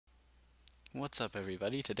What's up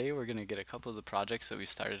everybody? Today we're going to get a couple of the projects that we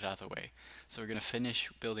started out of the way. So we're going to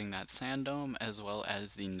finish building that sand dome as well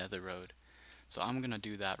as the nether road. So I'm going to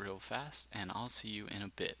do that real fast and I'll see you in a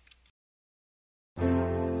bit. I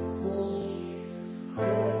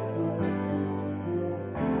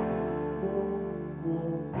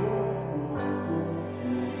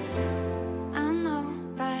know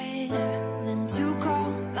better than to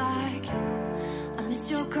call back. I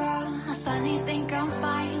missed your call, I finally think I'm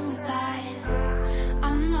fine with that.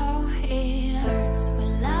 I know it hurts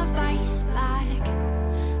when love bites back,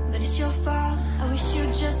 but it's your fault, I wish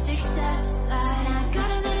you'd just accept that. I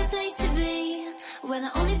got a better place to be, where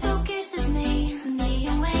the only focus is me. The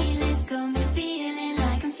away list got me feeling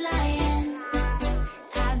like I'm flying.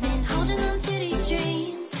 I've been holding on to these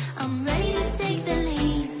dreams, I'm ready to take the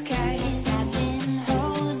leap, 'cause I've been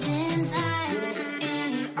holding that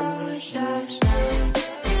in all stars.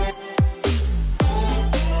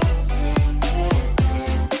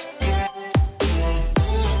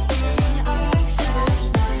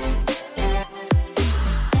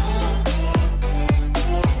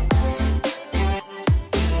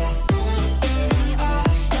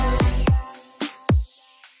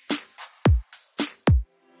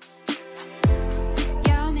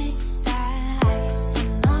 You'll miss the highs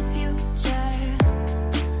in the future.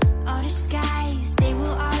 All the skies, they will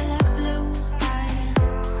all look blue. I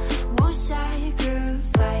won't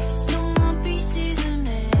sacrifice no more pieces of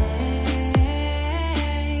me.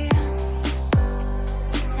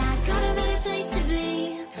 I got a better place to be,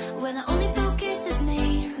 where the only focus is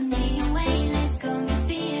me. The away list got me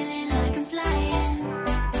feeling like I'm flying.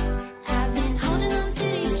 I've been holding on to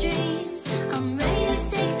these dreams, I'm ready to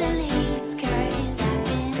take the leap, 'cause I've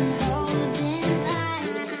been holding that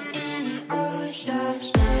in all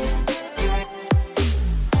stars.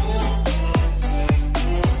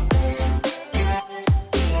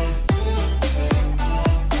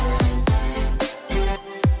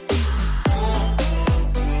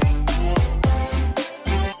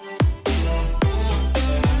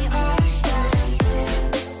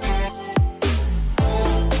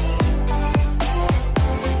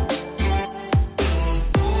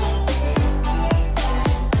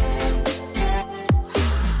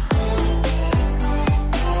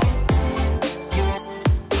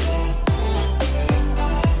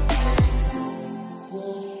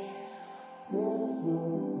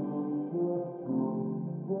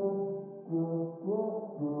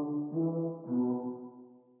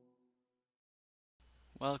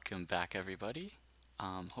 Welcome back everybody.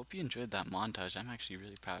 Hope you enjoyed that montage. I'm actually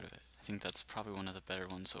really proud of it. I think that's probably one of the better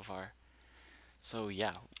ones so far. So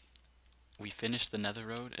yeah, we finished the nether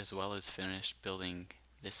road as well as finished building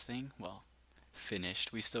this thing. Well,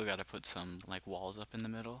 finished. We still got to put some like walls up in the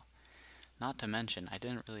middle. Not to mention, I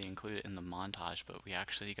didn't really include it in the montage, but we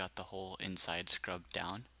actually got the whole inside scrubbed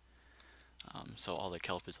down. So all the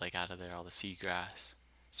kelp is like out of there, all the seagrass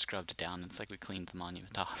scrubbed down. It's like we cleaned the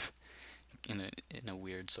monument off in a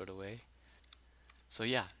weird sort of way. So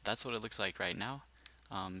yeah, that's what it looks like right now.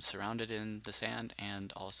 Surrounded in the sand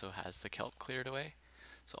and also has the kelp cleared away.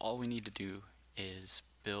 So all we need to do is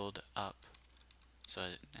build up.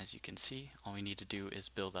 So as you can see, all we need to do is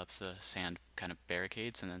build up the sand kind of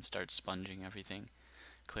barricades and then start sponging everything,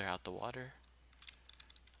 clear out the water.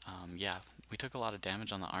 Yeah, we took a lot of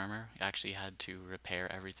damage on the armor. I actually had to repair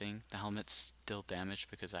everything. The helmet's still damaged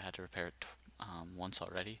because I had to repair it once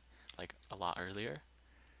already, like a lot earlier.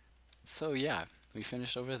 So yeah, we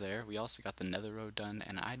finished over there. We also got the nether road done,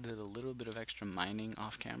 and I did a little bit of extra mining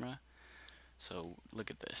off camera. So look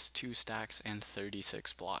at this, 2 stacks and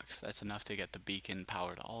 36 blocks. That's enough to get the beacon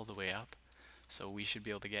powered all the way up. So we should be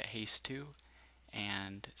able to get haste 2.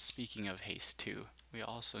 And speaking of haste 2, we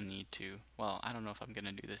also need to, well, I don't know if I'm going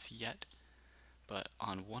to do this yet, but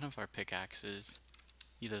on one of our pickaxes,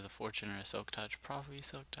 either the fortune or a silk touch, probably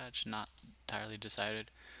silk touch, not entirely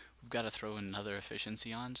decided, we've got to throw another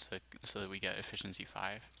efficiency on so that we get efficiency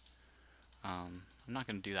 5. I'm not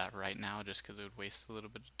going to do that right now just because it would waste a little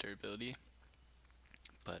bit of durability,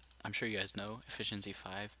 but I'm sure you guys know efficiency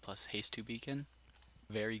 5 plus haste 2 beacon,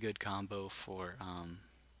 very good combo for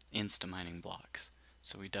insta mining blocks.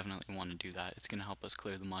 So we definitely want to do that. It's going to help us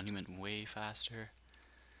clear the monument way faster.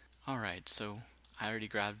 Alright, so I already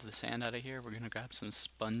grabbed the sand out of here. We're going to grab some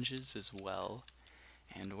sponges as well.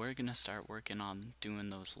 And we're going to start working on doing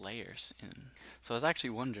those layers. So I was actually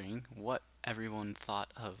wondering what everyone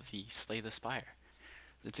thought of the Slay the Spire.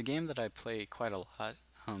 It's a game that I play quite a lot.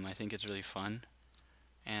 I think it's really fun.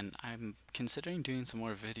 And I'm considering doing some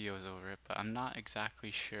more videos over it, but I'm not exactly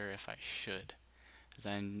sure if I should. Because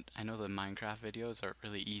I know the Minecraft videos are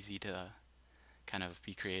really easy to kind of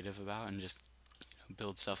be creative about and just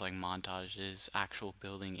build stuff like montages, actual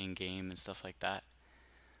building in game and stuff like that.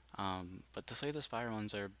 But the Slay the Spire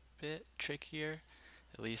ones are a bit trickier,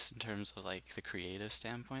 at least in terms of like the creative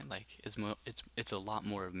standpoint. Like it's a lot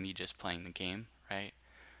more of me just playing the game, right?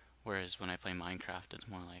 Whereas when I play Minecraft, it's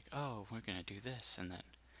more like, oh, we're gonna do this, and then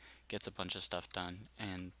gets a bunch of stuff done,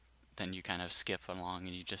 and then you kind of skip along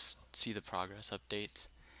and you just see the progress updates.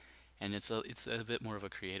 And it's a bit more of a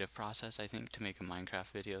creative process, I think, to make a Minecraft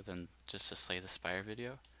video than just a Slay the Spire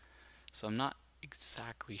video. So I'm not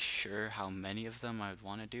exactly sure how many of them I would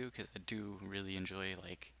want to do, because I do really enjoy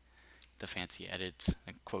like the fancy edits,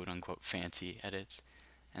 like quote unquote fancy edits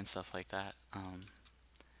and stuff like that.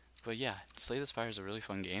 But yeah, Slay the Spire is a really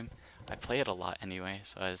fun game. I play it a lot anyway,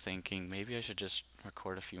 so I was thinking maybe I should just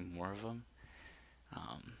record a few more of them.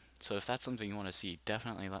 So if that's something you want to see,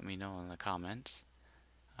 definitely let me know in the comments.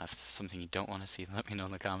 If it's something you don't want to see, let me know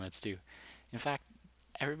in the comments too. In fact,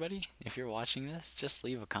 everybody, if you're watching this, just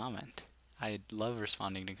leave a comment. I love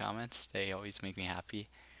responding to comments. They always make me happy,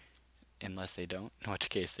 unless they don't, in which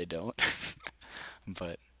case they don't.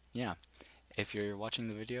 But yeah, if you're watching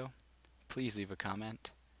the video, please leave a comment,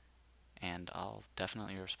 and I'll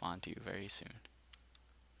definitely respond to you very soon.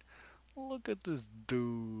 Look at this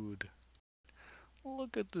dude.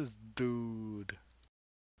 Look at this dude.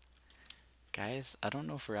 Guys, I don't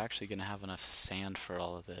know if we're actually going to have enough sand for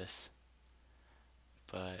all of this,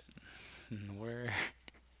 but we're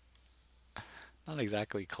not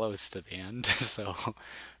exactly close to the end, so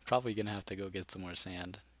probably going to have to go get some more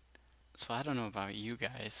sand. So I don't know about you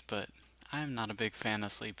guys, but I'm not a big fan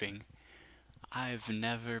of sleeping. I've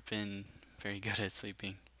never been very good at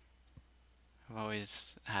sleeping. I've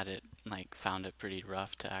always had it, like, found it pretty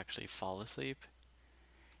rough to actually fall asleep.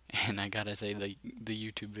 And I gotta say, the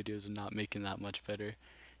YouTube videos are not making that much better,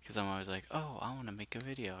 because I'm always like, oh, I want to make a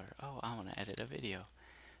video, or oh, I want to edit a video.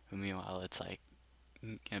 But meanwhile, it's like,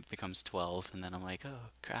 it becomes 12, and then I'm like, oh,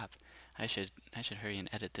 crap, I should hurry and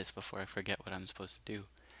edit this before I forget what I'm supposed to do.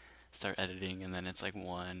 Start editing, and then it's like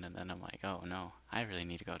 1, and then I'm like, oh no, I really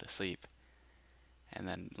need to go to sleep. And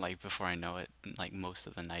then, like, before I know it, like, most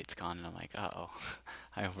of the night's gone, and I'm like, uh-oh,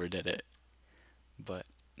 I overdid it. But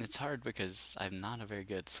it's hard because I'm not a very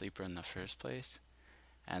good sleeper in the first place,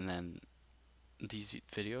 and then these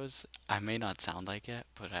videos, I may not sound like it,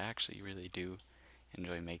 but I actually really do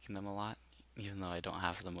enjoy making them a lot, even though I don't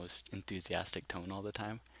have the most enthusiastic tone all the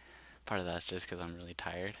time. Part of that's just because I'm really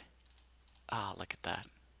tired. Ah, look at that.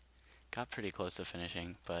 Got pretty close to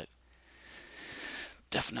finishing, but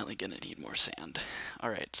definitely gonna need more sand.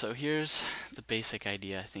 Alright, so here's the basic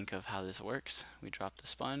idea, I think, of how this works. We drop the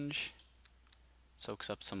sponge, soaks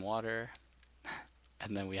up some water,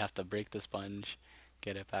 and then we have to break the sponge,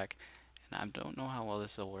 get it back. And I don't know how well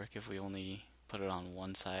this will work if we only put it on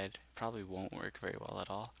one side. Probably won't work very well at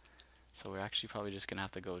all. So we're actually probably just gonna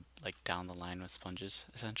have to go like down the line with sponges,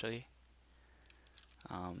 essentially.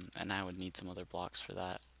 And I would need some other blocks for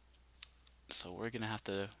that. So we're gonna have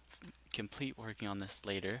to complete working on this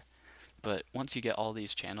later. But once you get all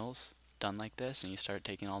these channels done like this and you start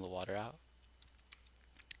taking all the water out,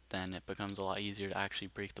 then it becomes a lot easier to actually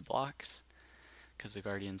break the blocks, because the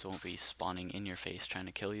guardians won't be spawning in your face trying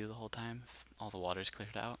to kill you the whole time if all the water's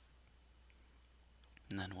cleared out.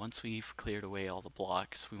 And then once we've cleared away all the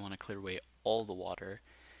blocks, we want to clear away all the water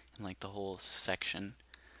in like the whole section,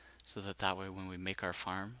 so that way when we make our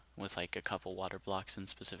farm with like a couple water blocks in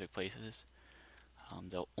specific places,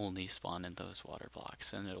 they'll only spawn in those water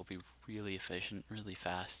blocks, and it'll be really efficient, really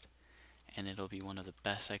fast, and it'll be one of the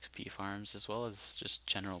best XP farms, as well as just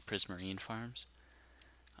general prismarine farms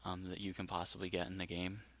that you can possibly get in the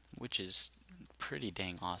game, which is pretty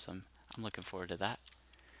dang awesome. I'm looking forward to that.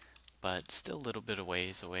 But still a little bit of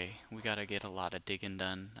ways away. We gotta get a lot of digging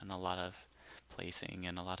done, and a lot of placing,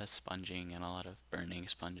 and a lot of sponging, and a lot of burning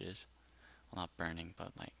sponges. Well, not burning,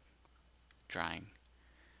 but like drying.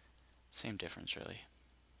 Same difference, really.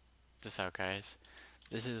 This out, guys.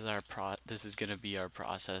 This is gonna be our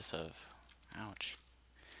process of, ouch.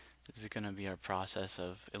 This is gonna be our process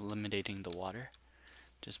of eliminating the water.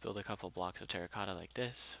 Just build a couple blocks of terracotta like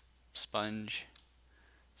this, sponge,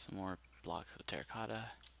 some more blocks of terracotta,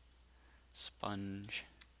 sponge,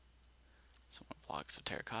 some more blocks of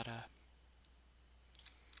terracotta,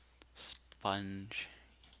 sponge.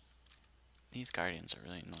 These guardians are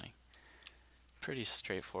really annoying. Pretty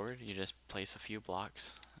straightforward. You just place a few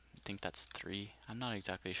blocks. I think that's 3. I'm not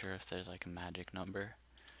exactly sure if there's like a magic number.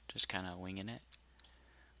 Just kind of winging it.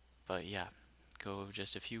 But yeah, go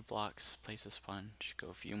just a few blocks, place a sponge, go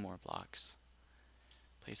a few more blocks,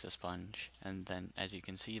 place a sponge, and then as you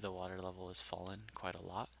can see, the water level has fallen quite a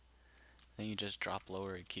lot. Then you just drop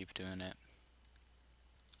lower and keep doing it.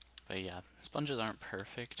 But yeah, sponges aren't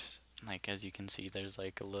perfect. Like, as you can see, there's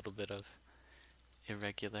like a little bit of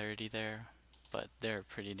irregularity there, but they're a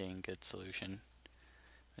pretty dang good solution.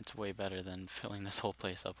 It's way better than filling this whole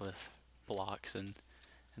place up with blocks and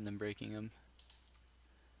then breaking them.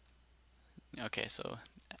 Okay, so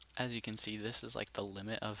as you can see, this is like the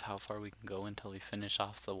limit of how far we can go until we finish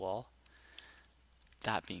off the wall.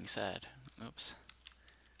 That being said, oops,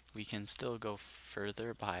 we can still go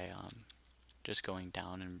further by just going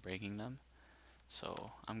down and breaking them.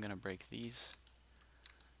 So I'm gonna break these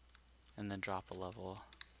and then drop a level.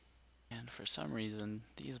 And for some reason,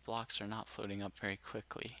 these blocks are not floating up very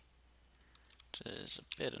quickly, which is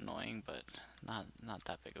a bit annoying, but not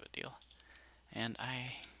that big of a deal. And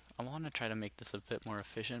I want to try to make this a bit more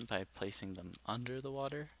efficient by placing them under the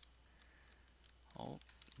water. Oh,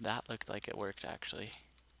 that looked like it worked actually.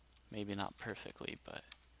 Maybe not perfectly, but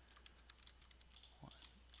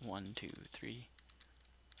 1, 2, 3.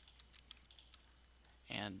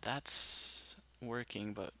 And that's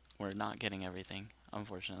working, but we're not getting everything,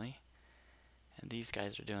 unfortunately. And these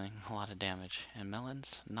guys are doing a lot of damage. And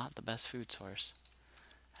melons, not the best food source,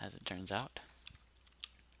 as it turns out.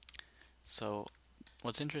 So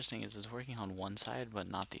what's interesting is it's working on one side, but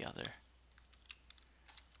not the other.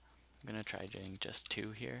 I'm gonna try doing just 2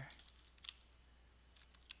 here.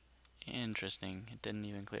 Interesting, it didn't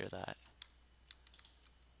even clear that.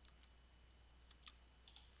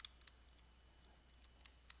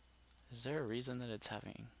 Is there a reason that it's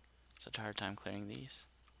having such a hard time clearing these?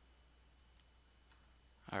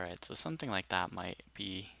 Alright, so something like that might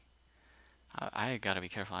be... I gotta be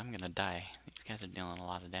careful, I'm gonna die. These guys are dealing a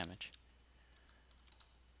lot of damage.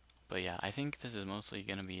 But yeah, I think this is mostly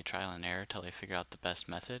gonna be trial and error till I figure out the best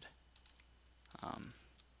method.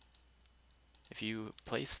 If you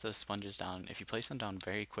place the sponges down, if you place them down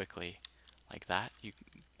very quickly, like that,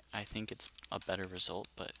 I think it's a better result,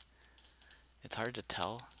 but it's hard to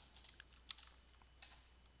tell.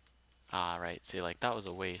 Ah, right, see, like that was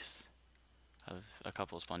a waste of a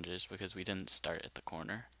couple sponges because we didn't start at the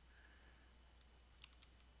corner.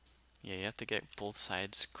 Yeah, you have to get both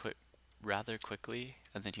sides rather quickly,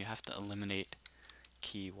 and then you have to eliminate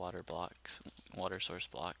key water source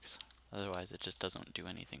blocks. Otherwise, it just doesn't do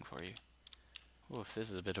anything for you. Oof, this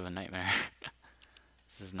is a bit of a nightmare.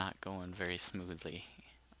 This is not going very smoothly.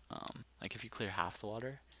 Like if you clear half the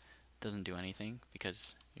water, it doesn't do anything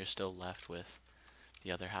because you're still left with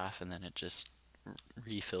the other half, and then it just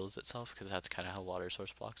refills itself because that's kind of how water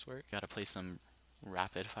source blocks work. You gotta play some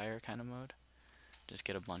rapid fire kind of mode. Just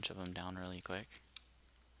get a bunch of them down really quick.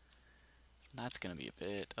 That's gonna be a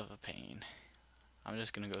bit of a pain. I'm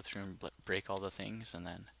just gonna go through and break all the things, and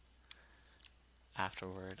then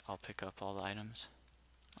afterward I'll pick up all the items.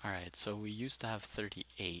 Alright, so we used to have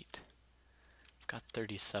 38. I've got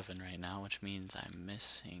 37 right now, which means I'm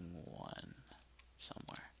missing one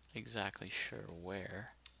somewhere. Exactly sure where,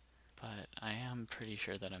 but I am pretty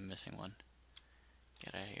sure that I'm missing one.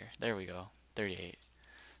 Get out of here. There we go. 38.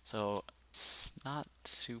 So it's not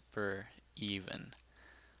super even.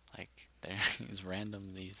 Like there's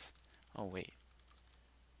random these. Oh wait.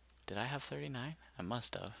 Did I have 39? I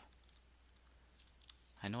must have.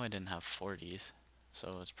 I know I didn't have 40s,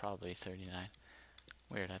 so it's probably 39.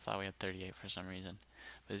 Weird, I thought we had 38 for some reason.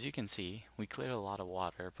 But as you can see, we cleared a lot of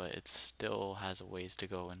water, but it still has a ways to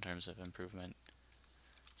go in terms of improvement.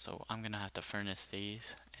 So I'm gonna have to furnace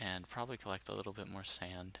these and probably collect a little bit more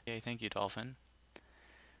sand. Okay, thank you, dolphin.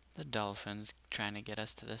 The dolphin's trying to get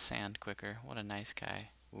us to the sand quicker. What a nice guy.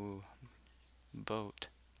 Ooh, boat.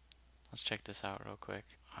 Let's check this out real quick.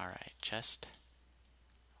 Alright, chest.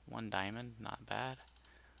 1 diamond, not bad.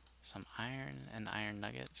 Some iron and iron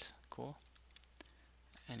nuggets, cool.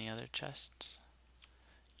 Any other chests?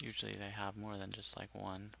 Usually they have more than just like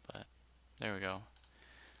one, but there we go.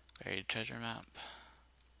 Buried treasure map.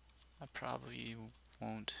 I probably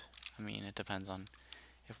won't, I mean it depends on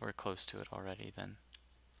if we're close to it already, then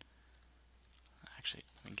actually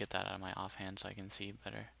let me get that out of my offhand so I can see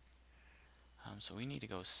better. So we need to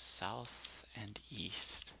go south and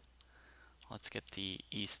east. Let's get the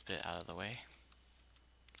east bit out of the way.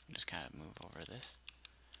 Just kind of move over this.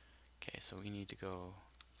 Okay, so we need to go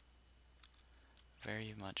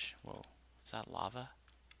very much, whoa, is that lava?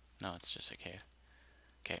 No, it's just a cave.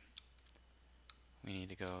 Okay, we need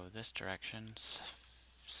to go this direction,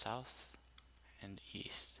 south and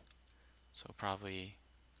east. So probably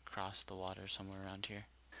cross the water somewhere around here.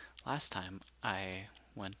 Last time I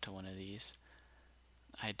went to one of these,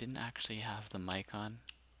 I didn't actually have the mic on,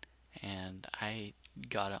 and I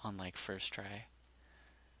got it on like first try.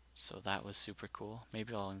 So that was super cool.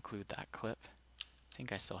 Maybe I'll include that clip. I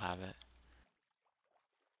think I still have it.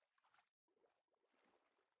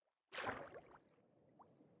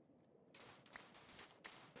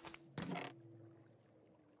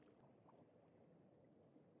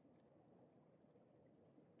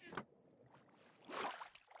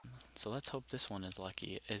 So let's hope this one is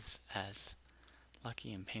as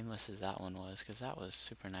lucky and painless as that one was, because that was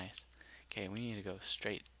super nice. Okay, we need to go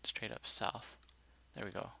straight up south. There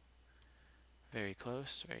we go. Very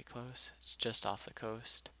close, very close. It's just off the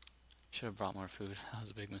coast. Should have brought more food. That was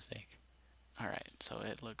a big mistake. Alright, so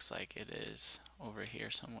it looks like it is over here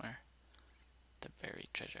somewhere. The buried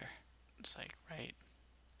treasure. It's like right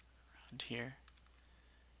around here.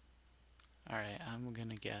 Alright, I'm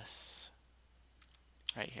gonna guess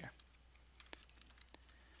right here.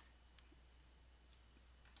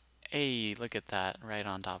 Hey, look at that, right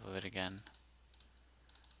on top of it again.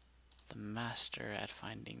 The master at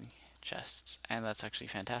finding chests. And that's actually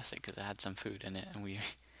fantastic because it had some food in it and we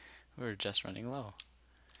were just running low.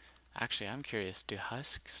 Actually, I'm curious, do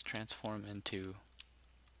husks transform into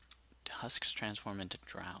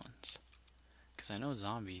drowns? Because I know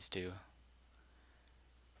zombies do.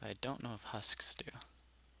 But I don't know if husks do.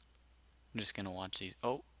 I'm just gonna watch these.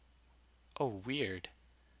 Oh, weird.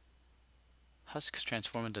 Husks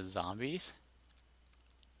transform into zombies?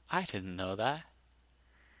 I didn't know that.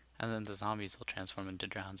 And then the zombies will transform into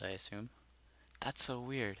drowns, I assume. That's so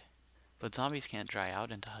weird. But zombies can't dry out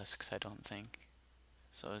into husks, I don't think.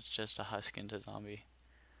 So it's just a husk into zombie.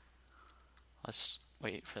 Let's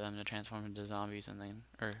wait for them to transform into zombies and then,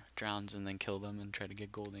 or drowns, and then kill them and try to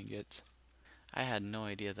get gold ingots. I had no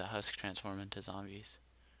idea that husks transform into zombies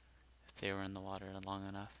if they were in the water long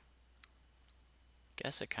enough.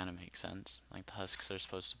 Guess it kind of makes sense. Like the husks are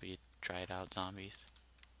supposed to be dried out zombies.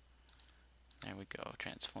 There we go,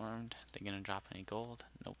 transformed. They gonna drop any gold?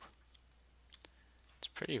 Nope. It's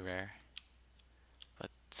pretty rare. But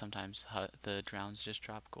sometimes the drowns just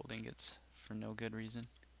drop gold ingots for no good reason.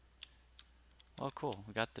 Well, cool.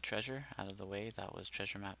 We got the treasure out of the way. That was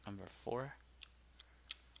treasure map number 4.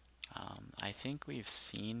 I think we've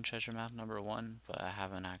seen treasure map number 1, but I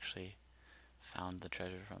haven't actually found the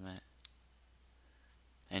treasure from it.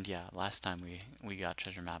 And yeah, last time we got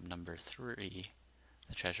treasure map number 3,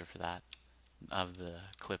 the treasure for that, of the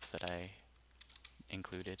clip that I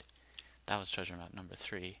included. That was treasure map number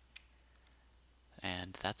 3.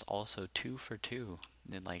 And that's also 2 for 2.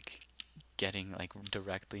 And like getting like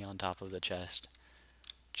directly on top of the chest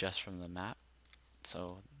just from the map.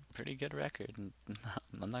 So pretty good record.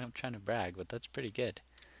 I'm not trying to brag, but that's pretty good.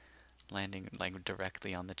 Landing like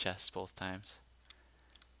directly on the chest both times.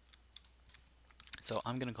 So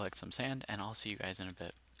I'm gonna collect some sand and I'll see you guys in a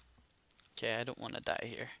bit. Okay, I don't want to die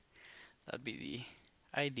here. That'd be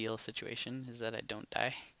the ideal situation, is that I don't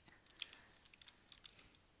die.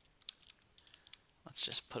 Let's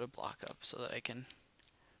just put a block up so that I can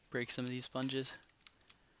break some of these sponges.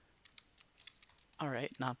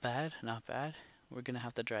 Alright, not bad, not bad. We're gonna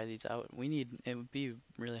have to dry these out. It would be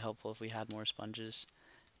really helpful if we had more sponges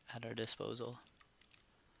at our disposal.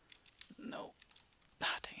 No.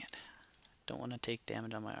 Ah, dang it. Don't want to take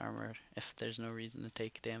damage on my armor if there's no reason to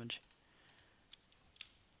take damage.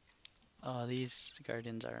 Oh, these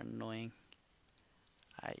guardians are annoying.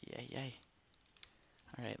 Ay, ay, ay.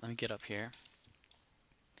 Alright, let me get up here.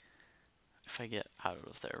 If I get out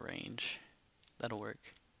of their range, that'll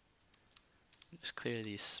work. Just clear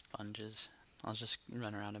these sponges. I'll just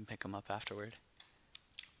run around and pick them up afterward.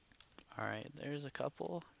 Alright, there's a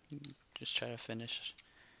couple. Just try to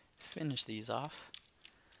finish these off.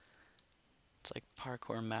 It's like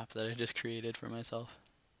parkour map that I just created for myself.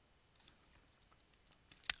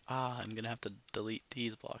 Ah, I'm gonna have to delete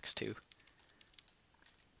these blocks too.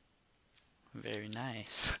 Very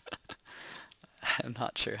nice. I'm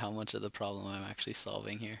not sure how much of the problem I'm actually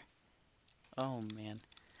solving here. Oh man.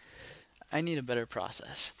 I need a better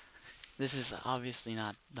process. This is obviously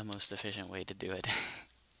not the most efficient way to do it.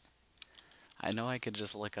 I know I could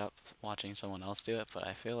just look up watching someone else do it, but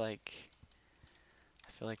I feel like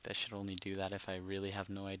I should only do that if I really have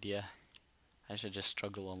no idea. I should just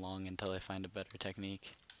struggle along until I find a better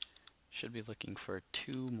technique. Should be looking for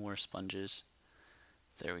 2 more sponges.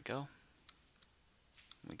 There we go.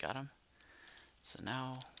 We got them. So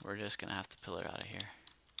now we're just gonna have to pillar out of here.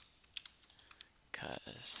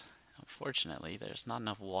 Because unfortunately there's not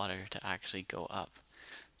enough water to actually go up.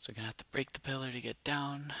 So we're gonna have to break the pillar to get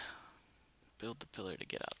down, build the pillar to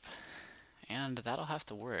get up. And that'll have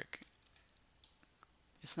to work.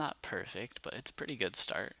 It's not perfect, but it's a pretty good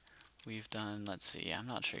start. We've done, let's see, I'm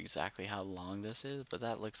not sure exactly how long this is, but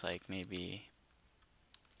that looks like maybe,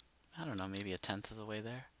 I don't know, maybe 1/10 of the way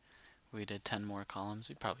there. We did 10 more columns,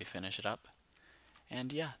 we'd probably finish it up.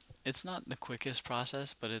 And yeah, it's not the quickest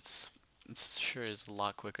process, but it's it sure is a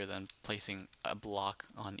lot quicker than placing a block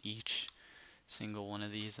on each single one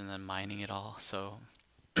of these and then mining it all. So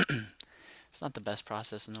it's not the best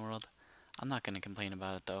process in the world. I'm not going to complain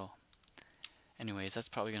about it though. Anyways, that's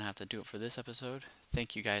probably going to have to do it for this episode.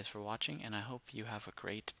 Thank you guys for watching, and I hope you have a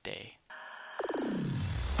great day.